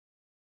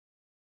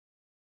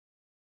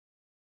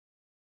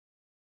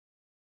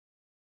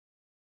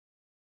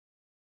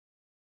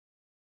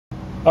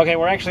Okay,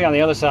 we're actually on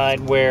the other side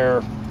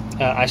where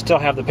I still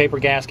have the paper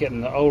gasket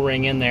and the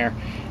O-ring in there,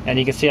 and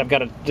you can see I've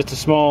got just a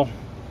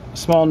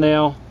small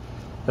nail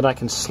that I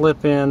can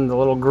slip in the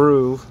little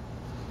groove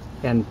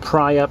and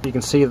pry up. You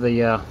can see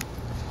the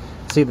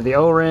either the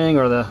O-ring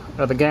or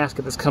the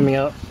gasket that's coming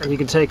up, and you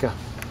can take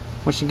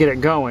once you get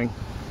it going,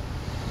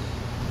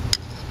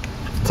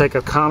 take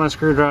a common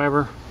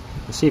screwdriver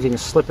and see if you can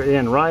slip it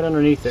in right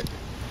underneath it.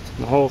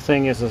 And the whole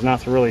thing is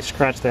not to really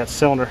scratch that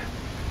cylinder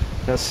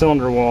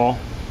wall,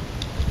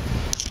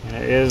 and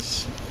it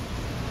is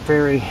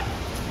very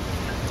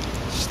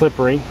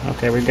slippery.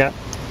 Okay, we've got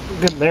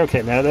good there.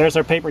 Okay, there's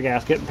our paper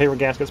gasket. The paper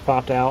gasket's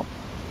popped out,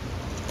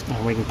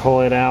 and we can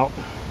pull it out,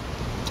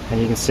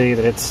 and you can see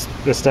that it's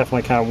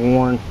definitely kind of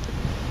worn.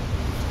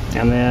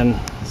 And then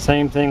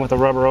same thing with the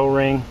rubber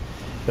O-ring.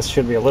 This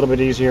should be a little bit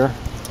easier,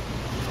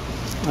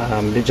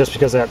 just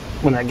because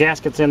when that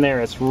gasket's in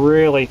there, it's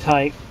really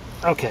tight.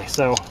 Okay,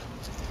 so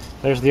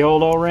there's the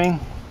old O-ring,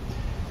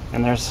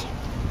 and that's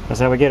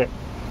how we get it.